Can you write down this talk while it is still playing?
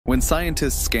When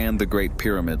scientists scanned the Great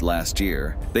Pyramid last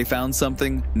year, they found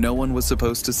something no one was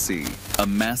supposed to see. A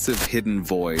massive hidden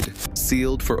void,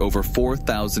 sealed for over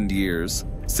 4,000 years,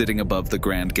 sitting above the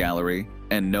Grand Gallery,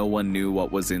 and no one knew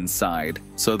what was inside.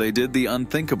 So they did the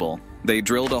unthinkable. They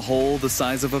drilled a hole the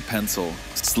size of a pencil,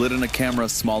 slid in a camera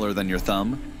smaller than your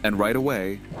thumb, and right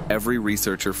away, every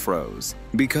researcher froze.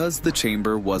 Because the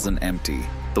chamber wasn't empty,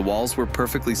 the walls were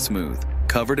perfectly smooth,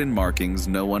 covered in markings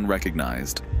no one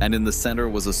recognized, and in the center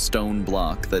was a stone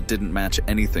block that didn't match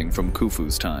anything from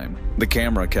Khufu's time. The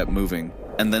camera kept moving,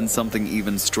 and then something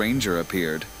even stranger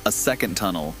appeared, a second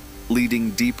tunnel,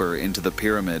 leading deeper into the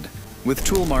pyramid, with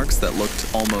tool marks that looked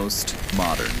almost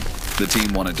modern. The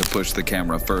team wanted to push the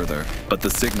camera further, but the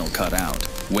signal cut out.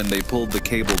 When they pulled the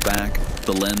cable back,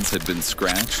 the lens had been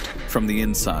scratched from the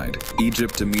inside.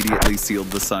 Egypt immediately sealed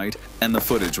the site, and the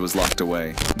footage was locked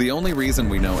away. The only reason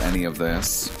we know any of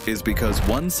this is because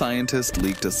one scientist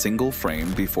leaked a single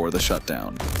frame before the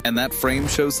shutdown. And that frame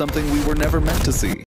shows something we were never meant to see.